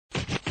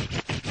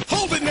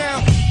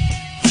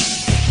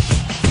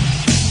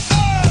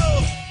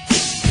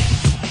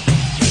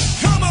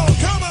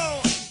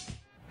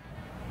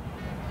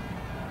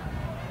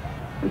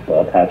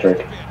hat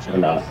trick or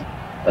not.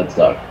 That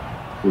sucked.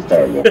 It was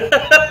terrible.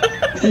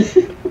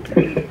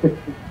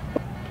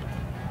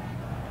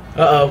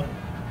 Uh-oh.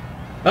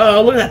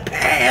 Uh-oh, look at that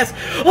pass!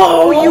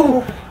 Oh,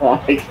 you...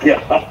 Oh my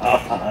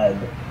god!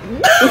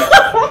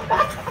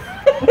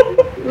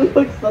 It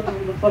looks something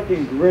with a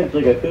fucking Grinch,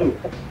 like a hoop.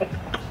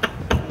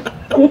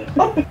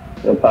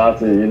 Yo,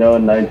 Potsy, you know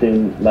in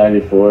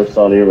 1994,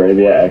 Saudi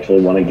Arabia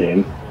actually won a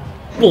game?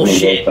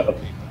 Bullshit.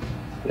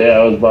 Yeah,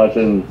 I was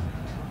watching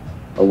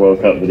a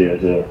World Cup video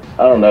too.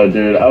 I don't know,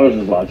 dude. I was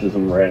just watching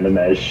some random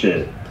ass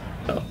shit.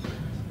 Oh.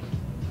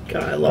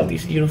 God, I love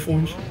these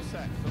uniforms.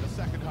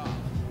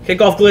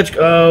 Kickoff glitch.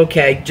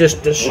 Okay,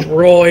 just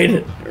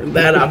destroyed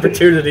that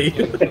opportunity.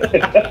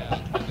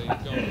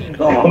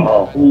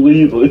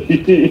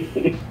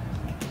 Completely.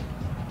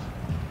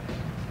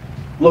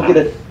 Look at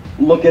it.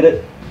 Look at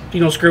it. You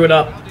don't screw it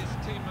up.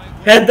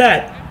 Head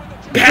that.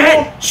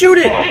 Pat, shoot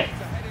it.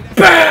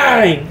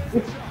 Bang!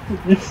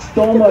 You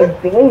stole my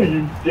goal,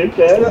 you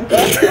dickhead.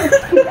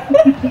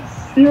 You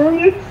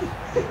serious?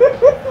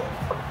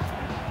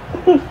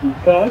 You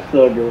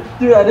cocksucker.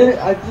 Dude, I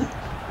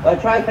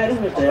tried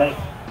heading it there,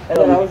 and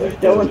then I was just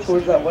going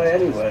towards that way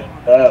anyway.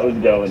 That was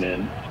going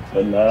in,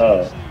 but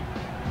no.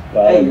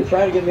 Hey, you're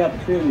trying to give me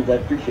opportunities, I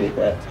appreciate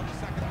that.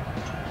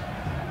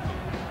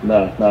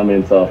 No, not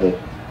being selfish.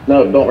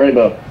 No, don't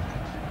rainbow.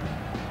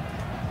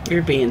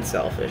 You're being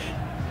selfish.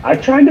 I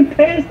tried to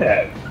pass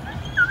that.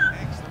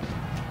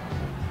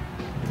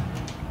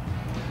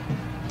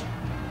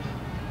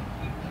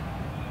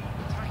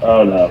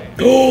 Oh no.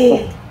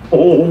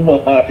 Oh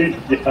my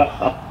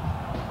god.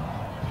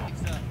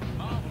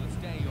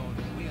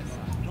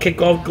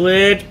 Kickoff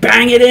glitch.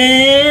 Bang it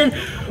in.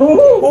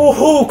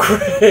 Oh,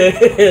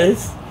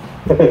 Chris.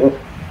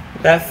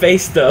 That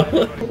face though.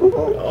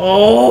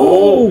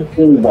 Oh.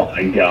 Oh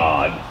my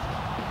god.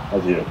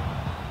 That's you.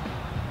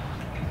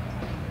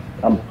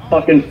 I'm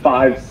fucking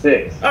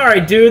 5'6". All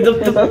right, dude.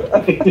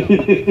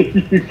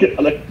 You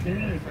gotta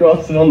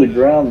cross it on the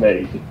ground,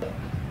 mate.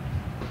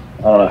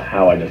 I don't know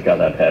how I just got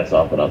that pass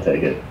off, but I'll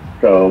take it.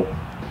 Go.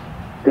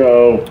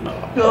 Go.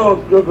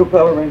 Go,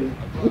 Power Rangers.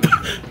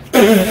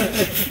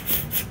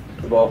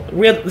 The ball.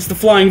 It's the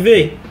flying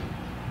V.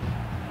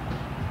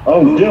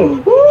 Oh,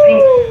 dude.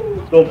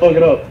 Don't fuck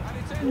it up.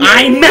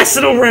 I ain't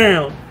messing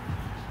around.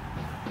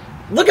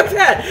 Look at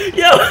that.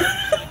 Yo.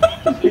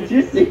 Did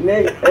you see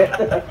me?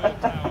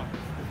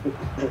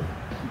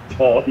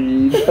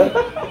 Toheed.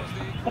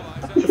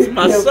 It's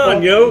my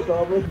son, yo.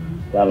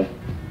 Got him.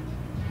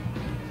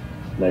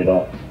 No, you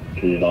don't.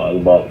 Because you don't have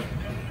the ball.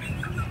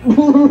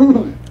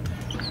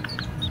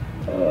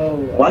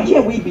 Why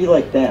can't we be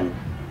like them?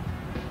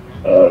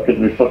 Because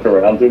we fuck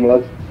around too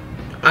much.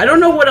 I don't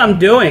know what I'm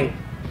doing.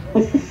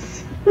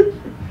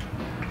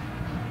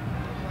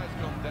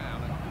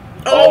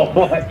 Oh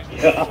my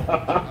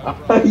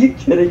god. Are you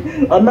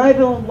kidding? I'm not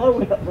even on low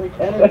like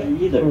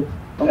energy either.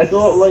 I'm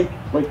still at like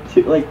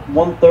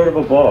 1/3 of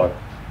a bar.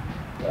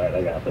 Alright,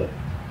 I got this.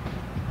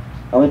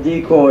 I'm a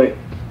decoy.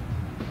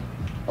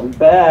 I'm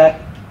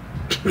back.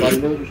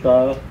 Like neutral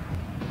style.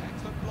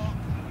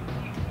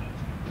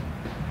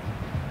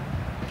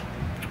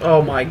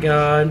 Oh my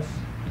god.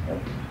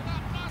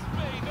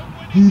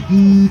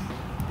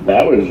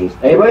 That was just...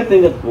 Anybody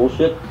think that's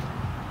bullshit?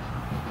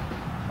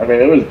 I mean,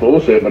 it was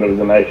bullshit, but it was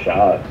a nice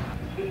shot.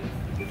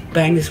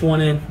 Bang this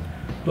one in.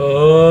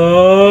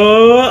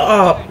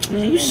 Oh,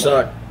 man, you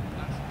suck.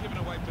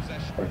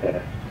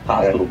 Okay.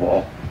 Hospital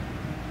ball.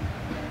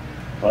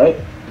 What?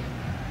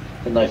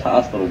 It's a nice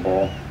hospital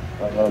ball.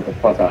 I don't know what the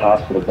fuck a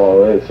hospital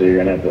ball is, so you're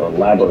gonna have to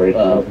elaborate.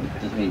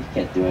 Just means you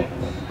can't do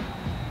anything with it.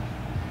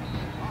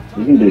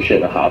 You can do shit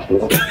in a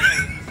hospital.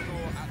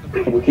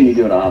 What can you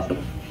do in a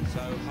hospital?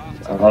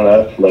 I don't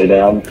know. Lay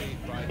down,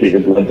 get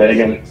your blood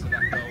taken,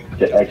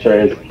 get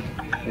x-rays. I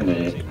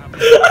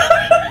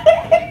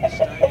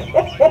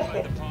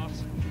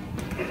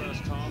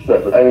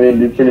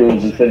mean, you pretty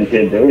much just said you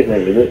can't do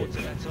anything with it.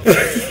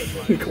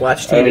 You can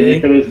watch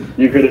TV. I mean,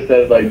 you could have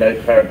said like nice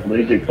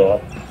paraplegic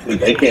ball.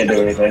 They can't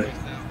do anything.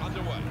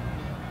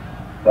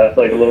 That's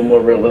like a little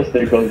more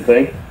realistic, don't you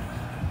think?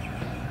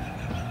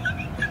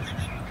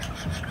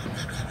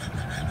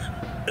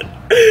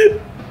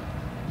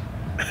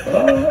 I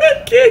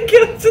can't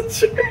get the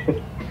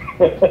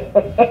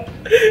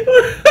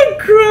I'm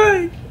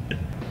crying.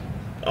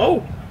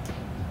 Oh.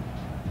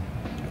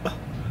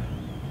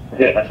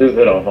 Yeah, I just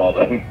hit off all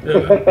them.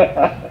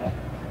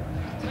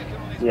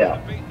 Yeah.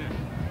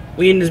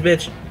 We in this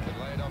bitch.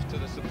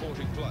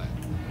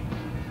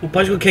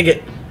 Punch will kick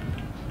it.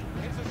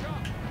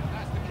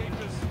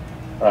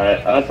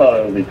 Alright, I thought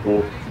it would be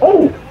cool.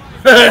 Oh!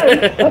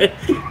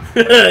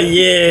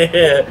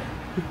 Yeah.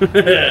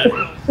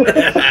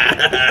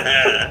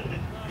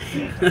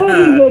 How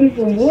did that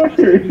even work?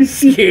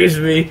 Excuse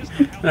me.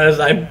 As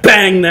I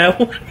bang that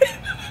one.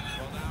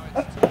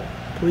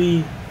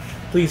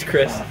 Please,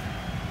 Chris.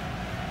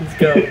 Let's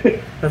go.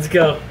 Let's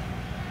go.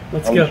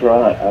 Let's go.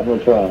 I'm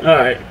gonna try. All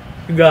right,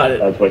 you got it.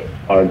 That's way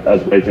hard.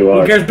 That's way too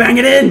hard. Who cares? Bang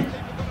it in.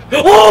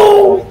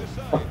 Oh!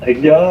 Oh my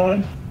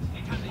god.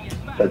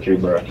 That's you,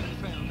 bro.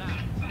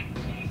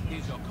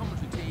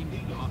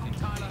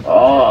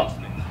 Oh.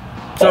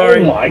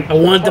 Sorry. Oh my I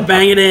wanted to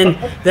bang it in.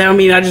 That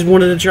mean I just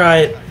wanted to try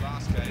it.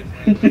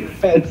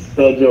 That's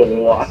such a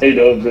wide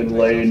open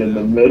lane in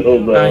the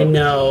middle, though. I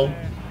know.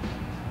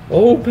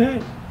 Oh,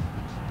 Pat.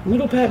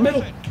 Middle, Pat,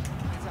 middle.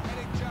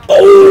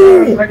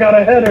 Oh! I got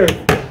a header.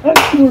 I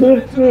scored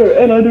a header,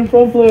 and I do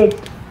front flip.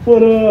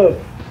 What up?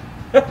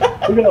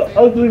 Look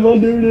how ugly my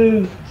dude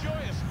is.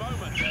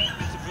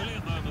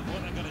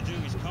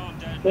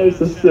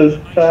 Nice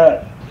assist,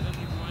 Pat.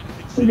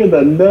 Look at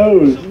that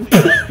nose.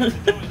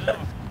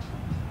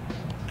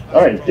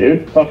 Alright,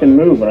 dude. Fucking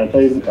move when I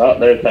tell you. Oh,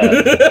 there's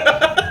Pat.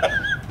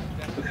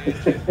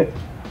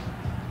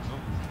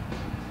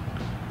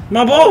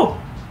 My ball.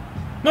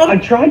 No, I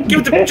tried to give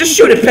it to, just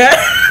shoot it, Pat.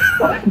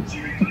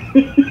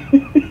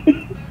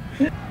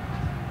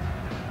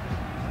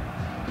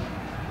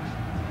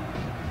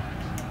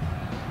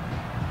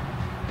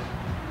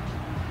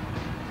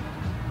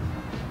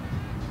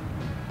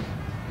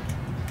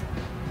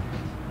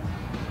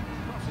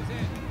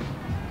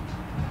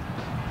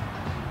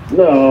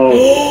 No.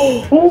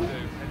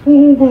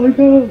 Oh my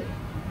god.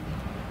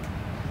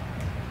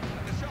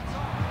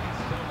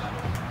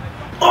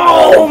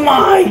 Oh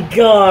my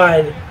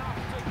god.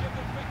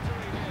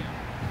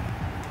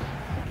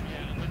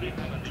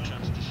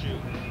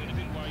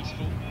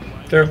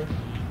 Through.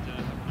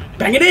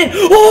 Bang it in.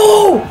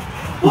 Oh!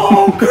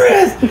 Oh,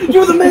 Chris!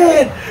 You're the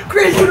man!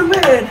 Chris, you're the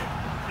man!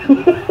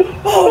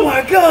 Oh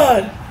my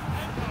god!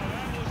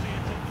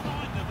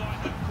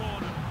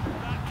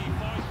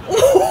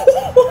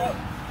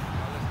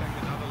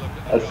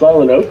 I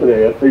saw an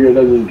opening. I figured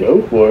I'd just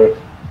go for it.